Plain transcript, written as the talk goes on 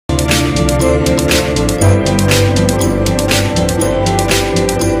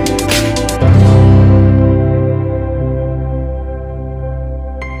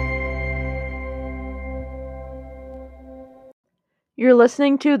You're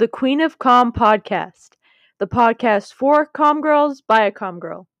listening to the Queen of Calm podcast, the podcast for calm girls by a calm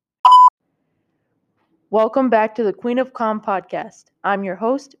girl. Welcome back to the Queen of Calm podcast. I'm your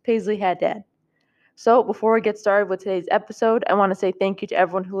host, Paisley Haddad. So, before we get started with today's episode, I want to say thank you to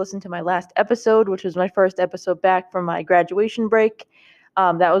everyone who listened to my last episode, which was my first episode back from my graduation break.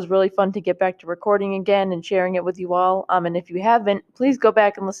 That was really fun to get back to recording again and sharing it with you all. And if you haven't, please go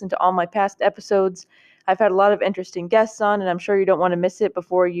back and listen to all my past episodes. I've had a lot of interesting guests on, and I'm sure you don't want to miss it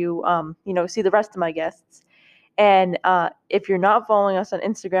before you, see the rest of my guests. And if you're not following us on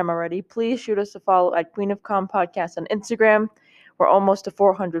Instagram already, please shoot us a follow at Queen of Calm Podcast on Instagram. We're almost to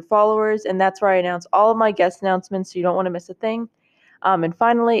 400 followers, and that's where I announce all of my guest announcements, so you don't want to miss a thing. And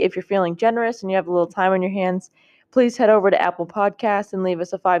finally, if you're feeling generous and you have a little time on your hands, please head over to Apple Podcasts and leave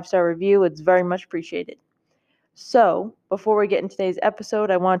us a 5-star review. It's very much appreciated. So, before we get into today's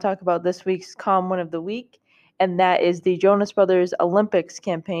episode, I want to talk about this week's Calm Win of the Week, and that is the Jonas Brothers Olympics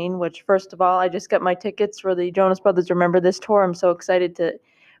campaign, which, first of all, I just got my tickets for the Jonas Brothers Remember This tour. I'm so excited to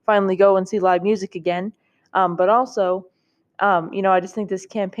finally go and see live music again. But also, I just think this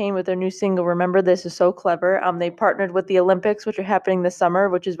campaign with their new single, Remember This, is so clever. They partnered with the Olympics, which are happening this summer,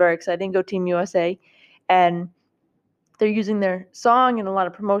 which is very exciting. Go Team USA. And they're using their song and a lot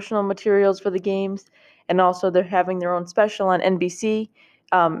of promotional materials for the games. And also they're having their own special on NBC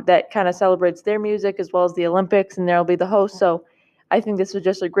that kind of celebrates their music as well as the Olympics, and there'll be the host. So I think this was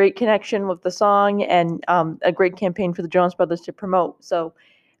just a great connection with the song and a great campaign for the Jonas Brothers to promote. So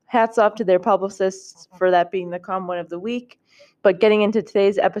hats off to their publicists for that being the Calm One of the Week. But getting into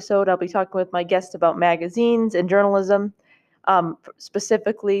today's episode, I'll be talking with my guest about magazines and journalism,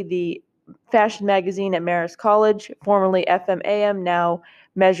 specifically the fashion magazine at Marist College, formerly FMAM, now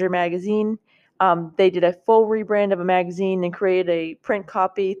Measure Magazine. They did a full rebrand of a magazine and created a print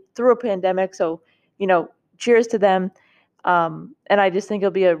copy through a pandemic. So, cheers to them. And I just think it'll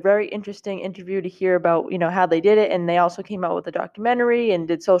be a very interesting interview to hear about, how they did it. And they also came out with a documentary and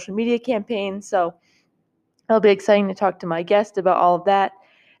did social media campaigns. So it'll be exciting to talk to my guest about all of that,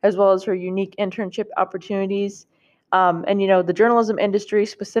 as well as her unique internship opportunities. The journalism industry,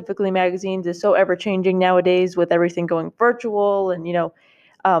 specifically magazines, is so ever-changing nowadays with everything going virtual and,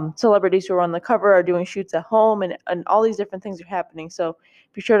 celebrities who are on the cover are doing shoots at home and all these different things are happening. So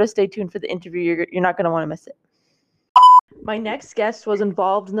be sure to stay tuned for the interview. You're not going to want to miss it. My next guest was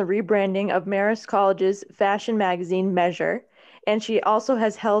involved in the rebranding of Marist College's fashion magazine, Measure, and she also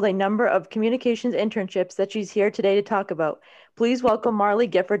has held a number of communications internships that she's here today to talk about. Please welcome Marley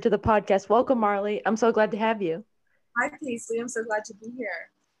Gifford to the podcast. Welcome, Marley. I'm so glad to have you. Hi, Paisley. I'm so glad to be here.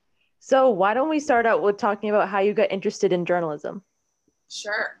 So why don't we start out with talking about how you got interested in journalism?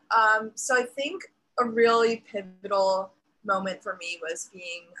 Sure. So I think a really pivotal moment for me was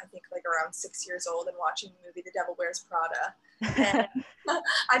being, I think, like around 6 years old and watching the movie The Devil Wears Prada. And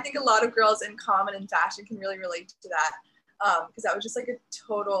I think a lot of girls in common and fashion can really relate to that, because that was just like a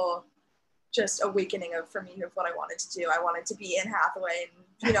total just awakening for me of what I wanted to do. I wanted to be Anne Hathaway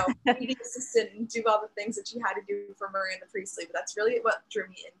and, be the assistant and do all the things that she had to do for Miranda Priestly, but that's really what drew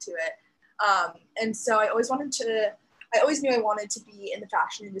me into it. And so I always knew I wanted to be in the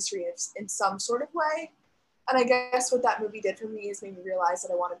fashion industry in some sort of way. And I guess what that movie did for me is made me realize that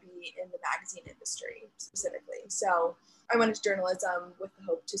I want to be in the magazine industry specifically. So I went into journalism with the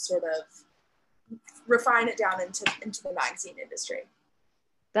hope to sort of refine it down into the magazine industry.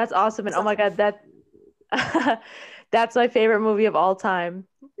 That's awesome. And oh my God, that's my favorite movie of all time.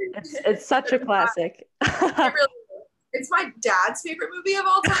 It's such a classic. It really is. It's my dad's favorite movie of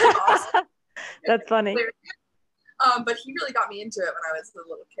all time also. That's funny. But he really got me into it when I was a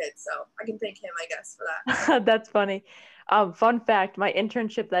little kid, so I can thank him, I guess, for that. That's funny. Fun fact, my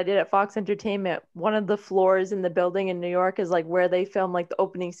internship that I did at Fox Entertainment, one of the floors in the building in New York is like where they film like the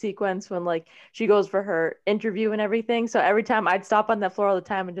opening sequence when like she goes for her interview and everything. So every time I'd stop on that floor all the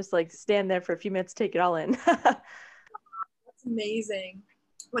time and just like stand there for a few minutes to take it all in. That's amazing.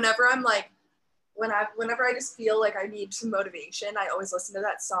 Whenever I just feel like I need some motivation, I always listen to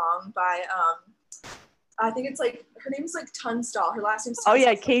that song by I think it's like, her name is like Tunstall. Her last name's Tunstall. Oh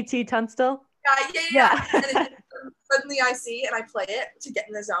yeah, KT Tunstall. Yeah. And suddenly I see and I play it to get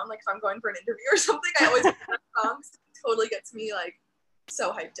in the zone. Like if I'm going for an interview or something, I always play that song. So it totally gets me like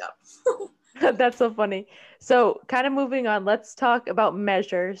so hyped up. That's so funny. So kind of moving on, let's talk about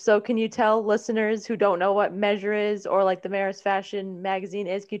Measure. So can you tell listeners who don't know what Measure is or like the Marist Fashion magazine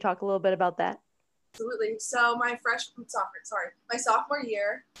is? Can you talk a little bit about that? Absolutely. So my sophomore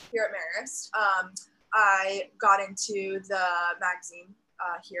year here at Marist, I got into the magazine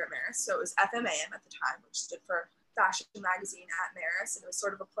here at Marist. So it was FMAM at the time, which stood for Fashion Magazine at Marist. And it was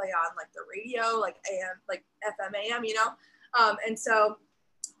sort of a play on like the radio, like AM, like FMAM, And so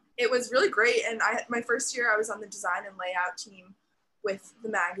it was really great. And my first year I was on the design and layout team with the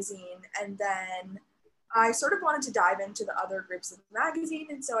magazine. And then I sort of wanted to dive into the other groups of the magazine.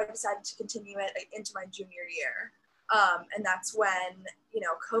 And so I decided to continue it into my junior year. And that's when,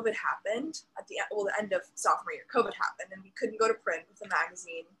 COVID happened at the end of sophomore year. COVID happened and we couldn't go to print with the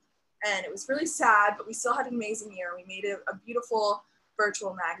magazine. And it was really sad, but we still had an amazing year. We made a beautiful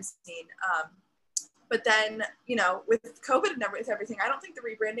virtual magazine. But then, with COVID and with everything, I don't think the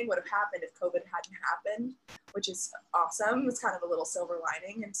rebranding would have happened if COVID hadn't happened, which is awesome. It's kind of a little silver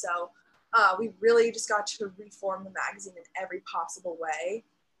lining. And so we really just got to reform the magazine in every possible way.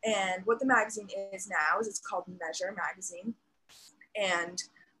 And what the magazine is now is it's called Measure Magazine. And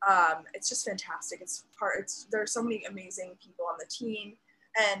it's just fantastic. There are so many amazing people on the team.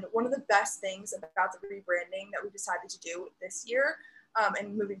 And one of the best things about the rebranding that we decided to do this year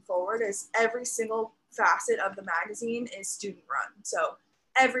and moving forward is every single facet of the magazine is student run. So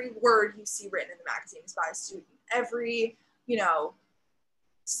every word you see written in the magazine is by a student. Every,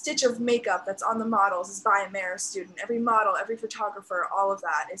 stitch of makeup that's on the models is by a Marist student. Every model, every photographer, all of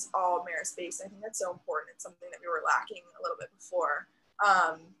that is all Marist based. I think that's so important. It's something that we were lacking a little bit before.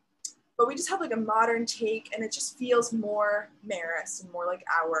 But we just have like a modern take and it just feels more Marist and more like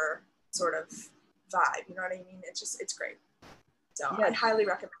our sort of vibe. You know what I mean? It's great. So yeah. I highly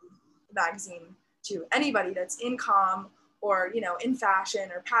recommend the magazine to anybody that's in comm or, in fashion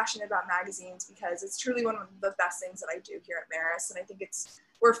or passionate about magazines, because it's truly one of the best things that I do here at Marist. And I think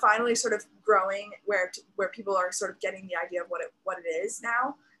we're finally sort of growing where people are sort of getting the idea of what it is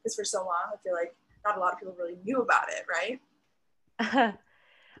now. Because for so long, I feel like not a lot of people really knew about it, right?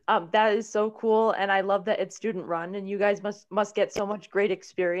 That is so cool. And I love that it's student run and you guys must get so much great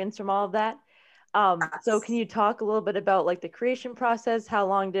experience from all of that. Yes. So can you talk a little bit about like the creation process? How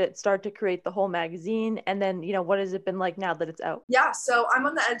long did it start to create the whole magazine? And then, what has it been like now that it's out? Yeah, so I'm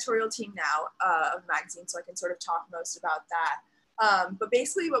on the editorial team now of the magazine, so I can sort of talk most about that. But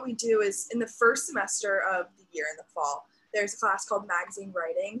basically what we do is in the first semester of the year in the fall, there's a class called magazine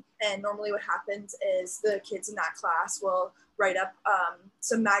writing. And normally what happens is the kids in that class will write up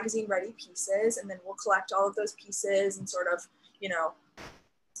some magazine ready pieces, and then we'll collect all of those pieces and sort of,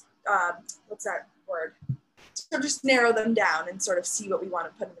 what's that word? So just narrow them down and sort of see what we want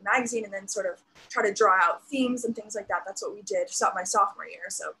to put in the magazine and then sort of try to draw out themes and things like that. That's what we did my sophomore year,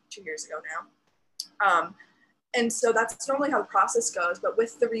 so 2 years ago now. And so that's normally how the process goes. But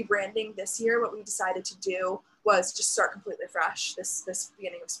with the rebranding this year, what we decided to do was just start completely fresh this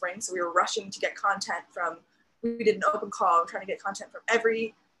beginning of spring. So we were rushing to get content we did an open call, trying to get content from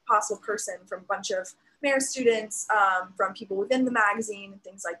every possible person, from a bunch of Marist students, from people within the magazine and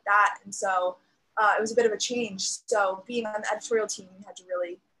things like that. And so it was a bit of a change. So being on the editorial team, we had to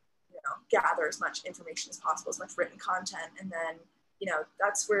really, gather as much information as possible, as much written content. And then,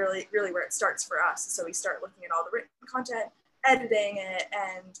 that's really, really where it starts for us. So we start looking at all the written content, editing it,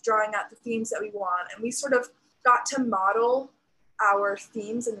 and drawing out the themes that we want. And we sort of got to model our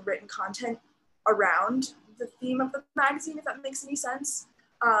themes and the written content around the theme of the magazine, if that makes any sense,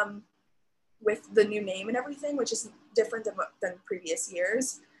 with the new name and everything, which is different than previous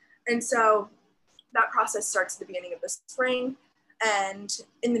years. And so that process starts at the beginning of the spring. And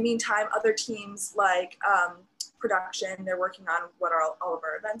in the meantime, other teams like production, they're working on what all of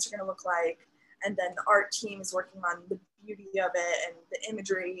our events are going to look like. And then the art team is working on the beauty of it and the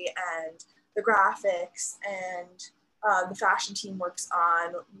imagery and the graphics. And the fashion team works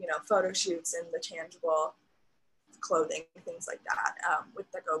on, photo shoots and the tangible clothing, things like that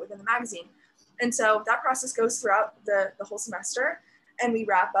that go within the magazine. And so that process goes throughout the whole semester. And we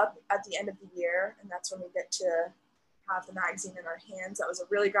wrap up at the end of the year, and that's when we get to have the magazine in our hands. That was a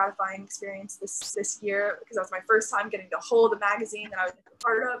really gratifying experience this year, because that was my first time getting to hold a magazine that I was a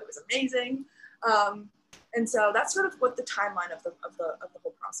part of. It was amazing. And so that's sort of what the timeline of the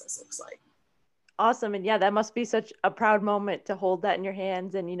whole process looks like. Awesome. And yeah, that must be such a proud moment to hold that in your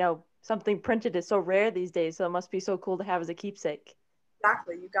hands. And, something printed is so rare these days. So it must be so cool to have as a keepsake.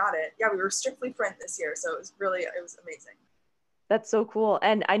 Exactly. You got it. Yeah, we were strictly print this year. So it was amazing. That's so cool.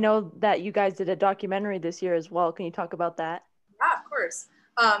 And I know that you guys did a documentary this year as well. Can you talk about that? Yeah, of course.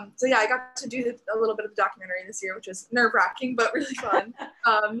 So yeah, I got to do a little bit of the documentary this year, which was nerve-wracking, but really fun.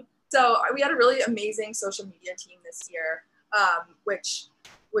 So we had a really amazing social media team this year, which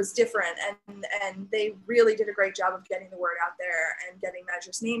was different. And they really did a great job of getting the word out there and getting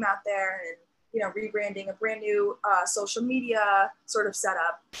Measure's name out there and, rebranding a brand new social media sort of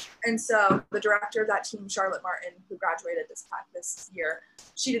setup. And so the director of that team, Charlotte Martin, who graduated this year,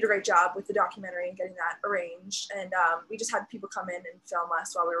 she did a great job with the documentary and getting that arranged. And we just had people come in and film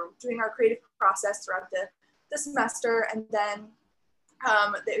us while we were doing our creative process throughout the the semester. And then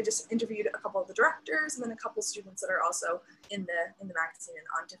they just interviewed a couple of the directors and then a couple students that are also in the magazine and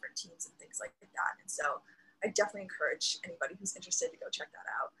on different teams and things like that. And so I definitely encourage anybody who's interested to go check that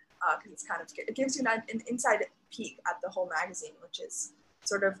out, because it's kind of, it gives you an inside peek at the whole magazine, which is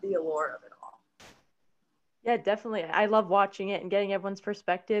sort of the allure of it all. Yeah, definitely. I love watching it and getting everyone's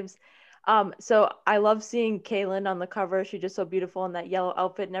perspectives. So I love seeing Kaylin on the cover. She's just so beautiful in that yellow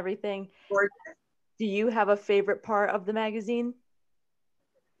outfit and everything. Gorgeous. Do you have a favorite part of the magazine?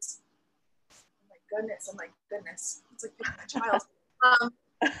 Oh my goodness. It's like picking my child.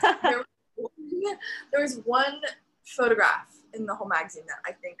 There was one photograph in the whole magazine that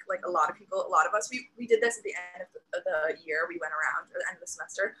I think like a lot of us, we did this at the end of the year. We went around, or the end of the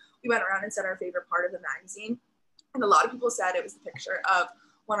semester, we went around and said our favorite part of the magazine. And a lot of people said it was the picture of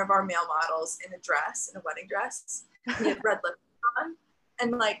one of our male models in a wedding dress. He had red lipstick on.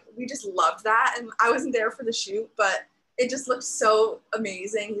 And like, we just loved that. And I wasn't there for the shoot, but it just looked so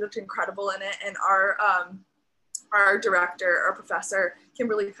amazing. He looked incredible in it. And our director, our professor,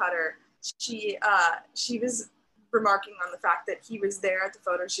 Kimberly Cutter, she was remarking on the fact that he was there at the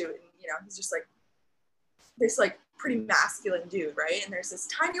photo shoot, and he's just like this like pretty masculine dude, right? And there's this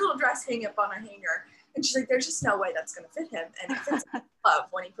tiny little dress hanging up on a hanger, and she's like, there's just no way that's gonna fit him, and it fits him love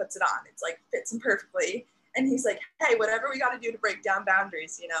when he puts it on. It's like fits him perfectly. And he's like, hey, whatever we got to do to break down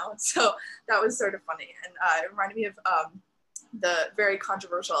boundaries, So that was sort of funny, and it reminded me of the very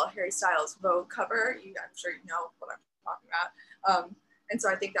controversial Harry Styles Vogue cover. I'm sure you know what I'm talking about. And so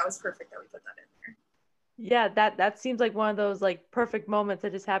I think that was perfect that we put that in there. Yeah, that seems like one of those like perfect moments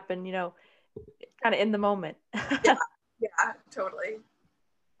that just happened, kind of in the moment. Yeah, totally.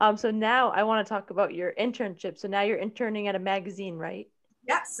 So now I want to talk about your internship. So now you're interning at a magazine, right?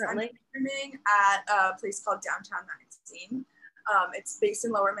 Yes, currently. I'm interning at a place called Downtown Magazine. It's based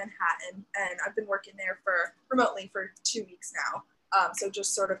in Lower Manhattan, and I've been working there remotely for 2 weeks now. So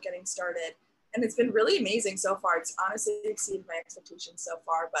just sort of getting started. And it's been really amazing so far. It's honestly exceeded my expectations so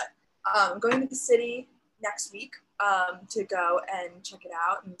far. But I'm going to the city next week to go and check it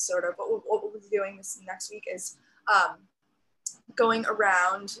out. And sort of what we'll be doing this next week is going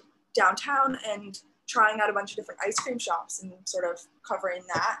around downtown and trying out a bunch of different ice cream shops and sort of covering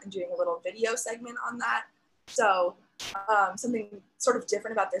that and doing a little video segment on that. So something sort of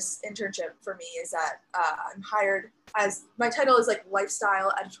different about this internship for me is that I'm hired as, my title is like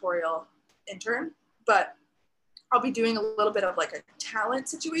lifestyle editorial intern, but I'll be doing a little bit of like a talent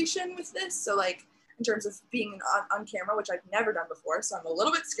situation with this. So like in terms of being on camera, which I've never done before, so I'm a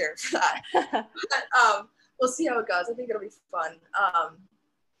little bit scared for that. But we'll see how it goes. I think it'll be fun.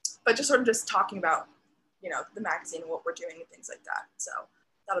 But just sort of just talking about, the magazine and what we're doing and things like that. So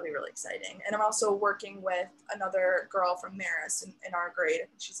that'll be really exciting. And I'm also working with another girl from Marist in our grade.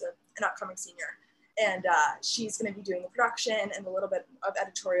 She's an upcoming senior. And she's going to be doing the production and a little bit of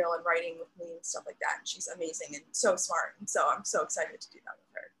editorial and writing with me and stuff like that. And she's amazing and so smart. And so I'm so excited to do that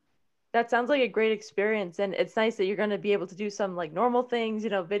with her. That sounds like a great experience. And it's nice that you're going to be able to do some like normal things,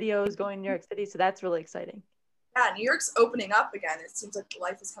 videos, going to New York City. So that's really exciting. Yeah, New York's opening up again. It seems like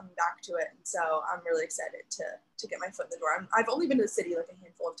life is coming back to it. And so I'm really excited to get my foot in the door. I've only been to the city like a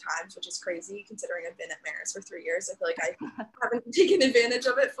handful of times, which is crazy considering I've been at Marist for 3 years. I feel like I haven't taken advantage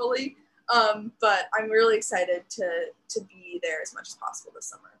of it fully. But I'm really excited to be there as much as possible this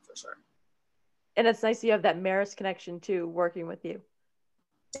summer for sure. And it's nice you have that Marist connection too, working with you.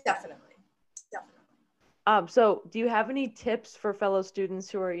 Definitely. So do you have any tips for fellow students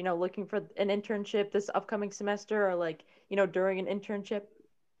who are, looking for an internship this upcoming semester or like, during an internship?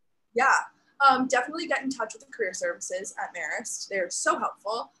 Yeah, definitely get in touch with the career services at Marist. They're so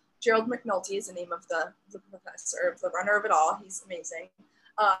helpful. Gerald McNulty is the name of the professor, the runner of it all. He's amazing.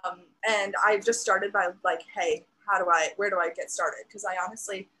 And I've just started by like, hey, where do I get started? Because I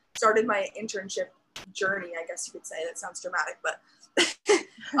honestly started my internship journey, I guess you could say. That sounds dramatic, but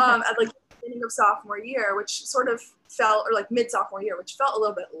at like the beginning of sophomore year, which sort of felt, or like mid-sophomore year, which felt a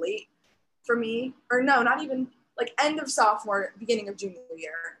little bit late for me. Or no, not even, like end of sophomore, beginning of junior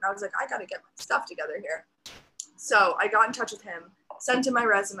year. And I was like, I got to get my stuff together here. So I got in touch with him, sent him my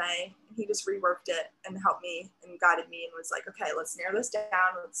resume, and he just reworked it and helped me and guided me and was like, okay, let's narrow this down.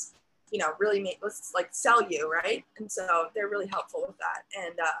 Let's, let's like sell you, right? And so they're really helpful with that.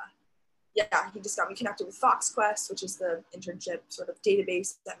 And yeah, he just got me connected with FoxQuest, which is the internship sort of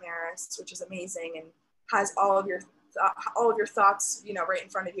database at Marist, which is amazing and has all of your thoughts, right in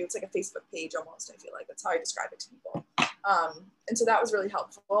front of you. It's like a Facebook page almost, I feel like. That's how I describe it to people. And so that was really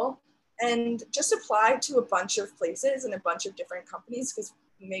helpful. And just apply to a bunch of places and a bunch of different companies, because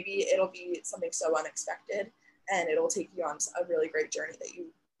maybe it'll be something so unexpected and it'll take you on a really great journey that you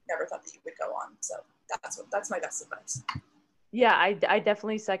never thought that you would go on. So that's my best advice. Yeah, I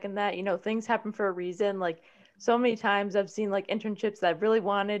definitely second that. You know, things happen for a reason. Like so many times I've seen like internships that I really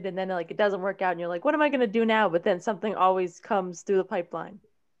wanted and then like it doesn't work out and you're like, what am I going to do now? But then something always comes through the pipeline.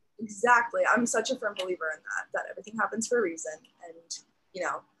 Exactly. I'm such a firm believer in that everything happens for a reason. And, you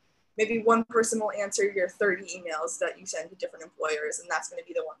know, maybe one person will answer your 30 emails that you send to different employers, and that's going to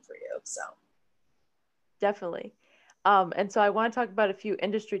be the one for you. So, Definitely. And so I want to talk about a few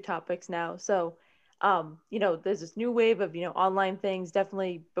industry topics now. So, you know, there's this new wave of, you know, online things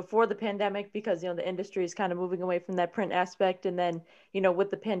definitely before the pandemic because, you know, the industry is kind of moving away from that print aspect. And then, you know,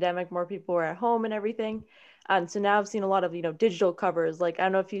 with the pandemic, more people were at home and everything. And so now I've seen a lot of, you know, digital covers. Like, I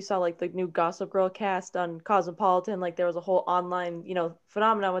don't know if you saw like the new Gossip Girl cast on Cosmopolitan, like there was a whole online, you know,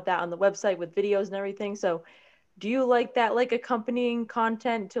 phenomenon with that on the website with videos and everything. So, do you like that like accompanying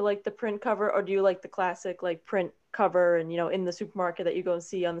content to like the print cover, or do you like the classic like print cover and you know in the supermarket that you go and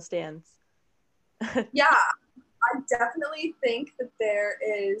see on the stands? yeah, I definitely think that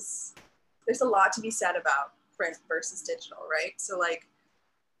there's a lot to be said about print versus digital, right? So like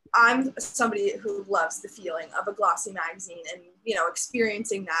I'm somebody who loves the feeling of a glossy magazine and, you know,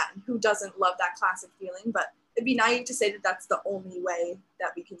 experiencing that, and who doesn't love that classic feeling. But it'd be naive to say that that's the only way that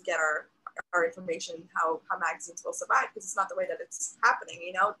we can get our information, how magazines will survive, because it's not the way that it's happening.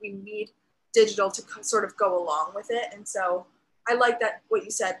 You know, we need digital to sort of go along with it. And so I like that what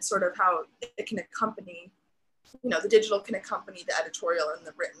you said, sort of how it can accompany, you know, the digital can accompany the editorial and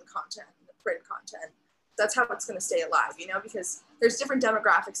the written content and the print content. That's how it's going to stay alive, you know, because there's different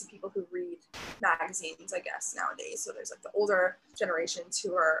demographics of people who read magazines, I guess, nowadays. So there's like the older generations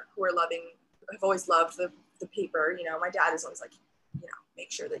who are loving, have always loved the paper. You know, my dad is always like, you know,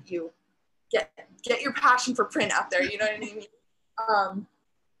 make sure that you get your passion for print out there. You know what I mean?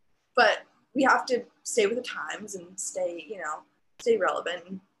 But we have to stay with the times and stay relevant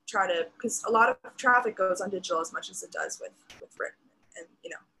and try to, because a lot of traffic goes on digital as much as it does with written and you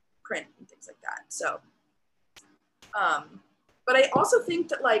know, print and things like that. So but I also think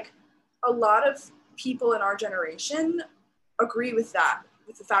that like a lot of people in our generation agree with that,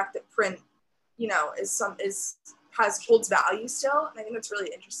 with the fact that print, you know, holds value still. And I think that's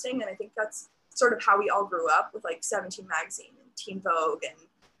really interesting. And I think that's sort of how we all grew up with like 17 magazine and Teen Vogue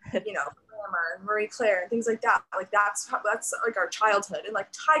and, you know, Glamour and Marie Claire and things like that. Like that's like our childhood, and like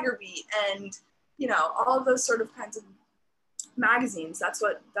Tiger Beat and, you know, all of those sort of kinds of magazines. That's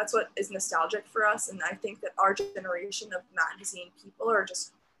what is nostalgic for us. And I think that our generation of magazine people, or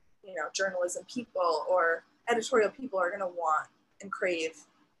just, you know, journalism people or editorial people, are going to want and crave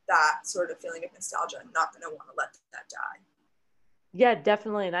that sort of feeling of nostalgia and not going to want to let that die. Yeah,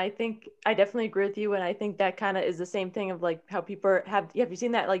 definitely. And I think I definitely agree with you. And I think that kind of is the same thing of like how people have you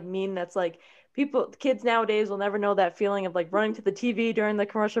seen that like meme that's like kids nowadays will never know that feeling of like running to the TV during the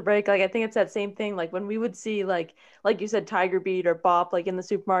commercial break. Like I think it's that same thing. Like when we would see like you said, Tiger Beat or Bop like in the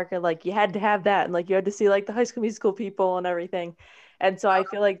supermarket, like you had to have that, and like you had to see like the High School Musical people and everything. And so I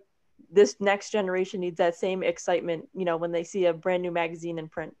feel like this next generation needs that same excitement, you know, when they see a brand new magazine in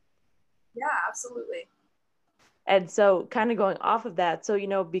print. Yeah, absolutely. And so kind of going off of that, so, you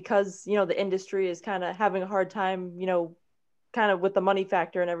know, because, you know, the industry is kind of having a hard time, you know, kind of with the money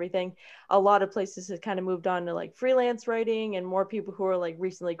factor and everything, a lot of places have kind of moved on to like freelance writing, and more people who are like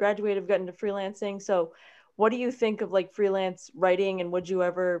recently graduated have gotten into freelancing. So what do you think of like freelance writing, and would you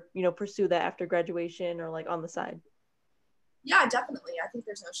ever, you know, pursue that after graduation or like on the side? Yeah, definitely. I think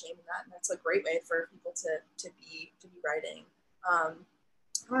there's no shame in that, and that's a great way for people to be writing.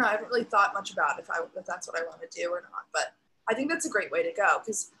 I don't know. I haven't really thought much about if that's what I want to do or not, but I think that's a great way to go,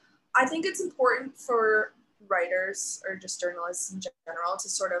 because I think it's important for writers or just journalists in general to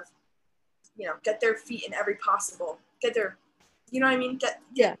sort of, you know, get their feet in every possible, you know what I mean? Get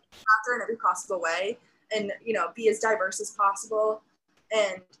out there in every possible way, and, you know, be as diverse as possible,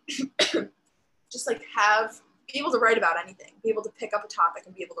 and just like be able to write about anything, be able to pick up a topic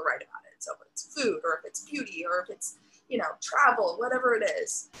and be able to write about it. So if it's food, or if it's beauty, or if it's, you know, travel, whatever it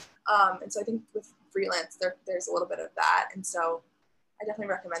is. And so I think with freelance, there's a little bit of that. And so I definitely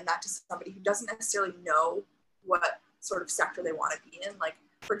recommend that to somebody who doesn't necessarily know what sort of sector they want to be in. Like,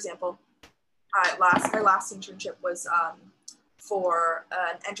 for example, my last internship was for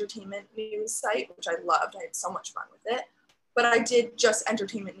an entertainment news site, which I loved. I had so much fun with it. But I did just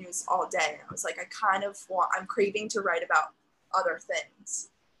entertainment news all day. And I was like, I'm craving to write about other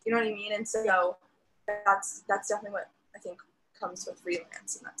things. You know what I mean? And so that's definitely what I think comes with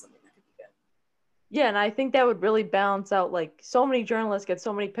freelance, and that's something that could be good. Yeah, and I think that would really balance out, like so many journalists get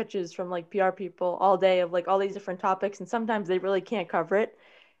so many pitches from like PR people all day of like all these different topics, and sometimes they really can't cover it.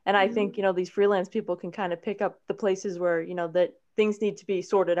 And I think, you know, these freelance people can kind of pick up the places where, you know, that things need to be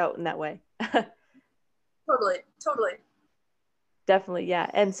sorted out in that way. Totally. Definitely, yeah.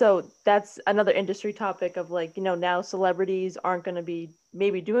 And so that's another industry topic of like, now celebrities aren't going to be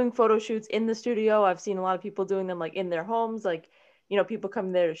maybe doing photo shoots in the studio. I've seen a lot of people doing them like in their homes, like, people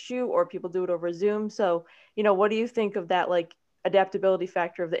come there to shoot or people do it over Zoom. So, what do you think of that like adaptability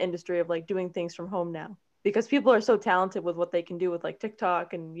factor of the industry of like doing things from home now? Because people are so talented with what they can do with like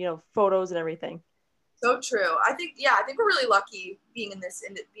TikTok and, photos and everything. So true. I think we're really lucky being in this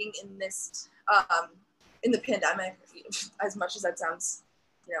in the pandemic, as much as that sounds,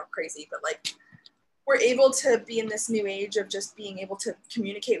 crazy, but like we're able to be in this new age of just being able to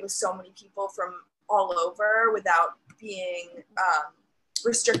communicate with so many people from all over without being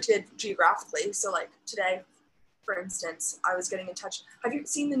restricted geographically. So like today, for instance, I was getting in touch. Have you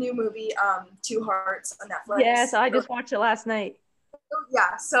seen the new movie, Two Hearts on Netflix? Yes, I just watched it last night.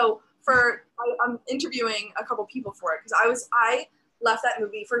 Yeah. So I'm interviewing a couple people for it because I left that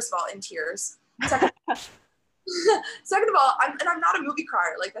movie, first of all, in tears. Second of all, I'm not a movie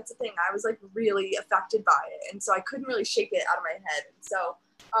crier. Like that's the thing. I was like really affected by it, and so I couldn't really shake it out of my head. And so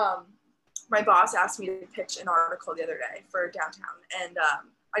my boss asked me to pitch an article the other day for Downtown, and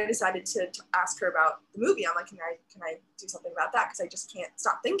I decided to ask her about the movie. I'm like, can I do something about that? Because I just can't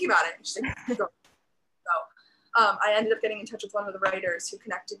stop thinking about it. And she's like, go. So I ended up getting in touch with one of the writers who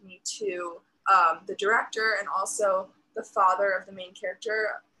connected me to the director and also the father of the main character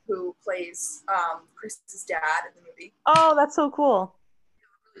who plays Chris's dad in the movie. Oh, that's so cool.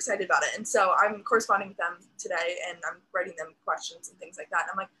 I'm really excited about it. And so I'm corresponding with them today and I'm writing them questions and things like that. And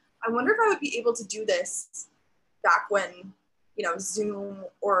I'm like, I wonder if I would be able to do this back when, Zoom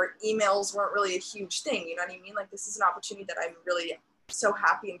or emails weren't really a huge thing. You know what I mean? Like this is an opportunity that I'm really so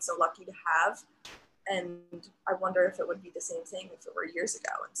happy and so lucky to have. And I wonder if it would be the same thing if it were years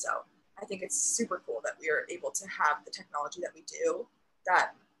ago. And so I think it's super cool that we are able to have the technology that we do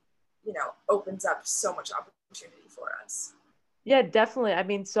that, opens up so much opportunity for us. Yeah, definitely. I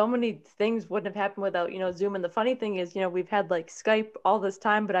mean, so many things wouldn't have happened without, Zoom. And the funny thing is, we've had like Skype all this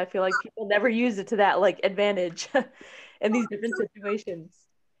time, but I feel like people never use it to that like advantage in these different situations.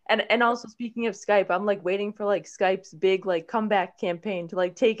 And also speaking of Skype, I'm like waiting for like Skype's big like comeback campaign to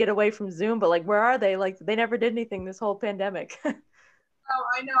like take it away from Zoom, but like where are they? Like they never did anything this whole pandemic. Oh,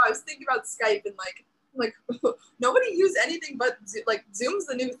 I know. I was thinking about Skype and like nobody used anything but like Zoom's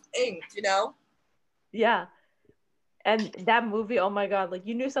the new thing, Yeah. And that movie, oh my God, like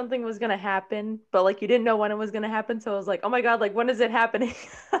you knew something was gonna happen, but like you didn't know when it was gonna happen. So it was like, oh my God, like when is it happening?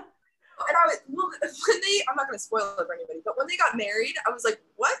 And I'm not going to spoil it for anybody, but when they got married, I was like,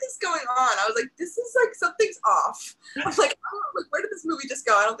 what is going on? I was like, this is like, something's off. I'm like, where did this movie just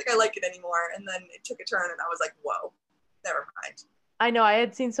go? I don't think I like it anymore. And then it took a turn and I was like, whoa, never mind. I know I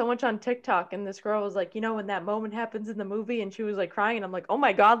had seen so much on TikTok and this girl was like, when that moment happens in the movie and she was like crying and I'm like, oh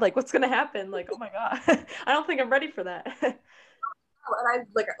my God, like what's going to happen? Like, oh my God, I don't think I'm ready for that. And I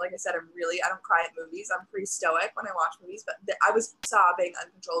like I said, I don't cry at movies. I'm pretty stoic when I watch movies, but I was sobbing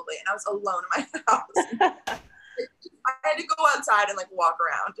uncontrollably and I was alone in my house. I had to go outside and like walk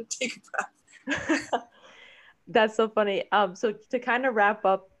around to take a breath. That's so funny. So to kind of wrap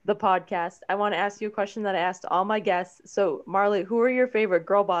up the podcast, I want to ask you a question that I asked all my guests. So Marley, who are your favorite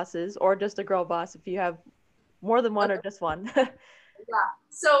girl bosses or just a girl boss if you have more than one or just one? Yeah.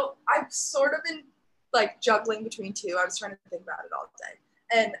 So I've sort of been like juggling between two. I was trying to think about it all day.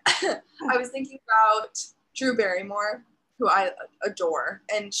 And I was thinking about Drew Barrymore, who I adore.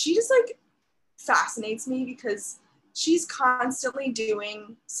 And she just like fascinates me because she's constantly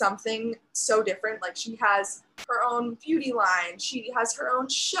doing something so different. Like she has her own beauty line. She has her own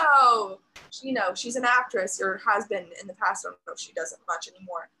show. She's an actress or has been in the past. I don't know if she does it much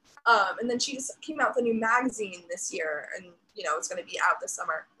anymore. And then she just came out with a new magazine this year and, it's going to be out this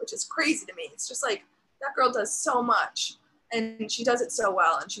summer, which is crazy to me. It's just like that girl does so much and she does it so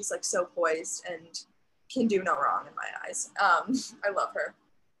well. And she's like so poised and can do no wrong in my eyes. I love her.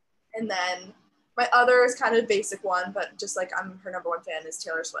 And then my other is kind of a basic one, but just like I'm her number one fan is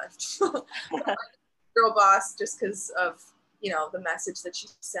Taylor Swift. Girl boss, just because of, the message that she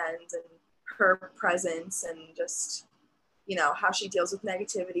sends and her presence and just, how she deals with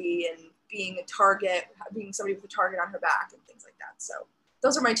negativity and being a target, being somebody with a target on her back and things like that. So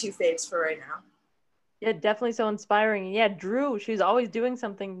those are my two faves for right now. Yeah, definitely so inspiring. And yeah, Drew, she's always doing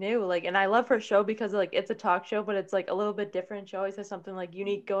something new. Like, and I love her show because like it's a talk show, but it's like a little bit different. She always has something like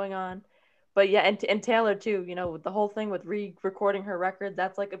unique going on. But yeah, and Taylor too, with the whole thing with re-recording her record,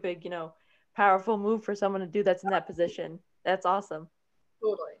 that's like a big, powerful move for someone to do that's in that position. That's awesome.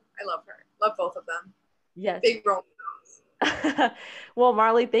 Totally. I love her. Love both of them. Yes. Big role Well,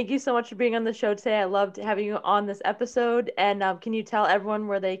 Marley, thank you so much for being on the show today. I loved having you on this episode. And can you tell everyone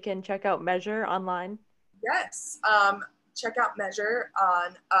where they can check out Measure online? Yes. Check out Measure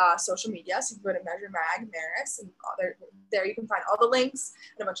on social media. So you can go to Measure Mag Maris, and there you can find all the links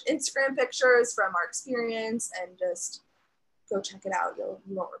and a bunch of Instagram pictures from our experience, and just go check it out. You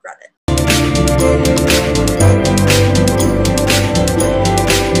won't regret it.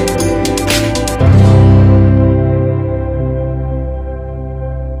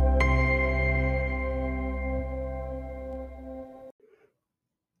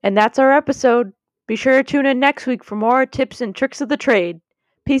 And that's our episode. Be sure to tune in next week for more tips and tricks of the trade.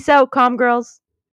 Peace out, comm girls.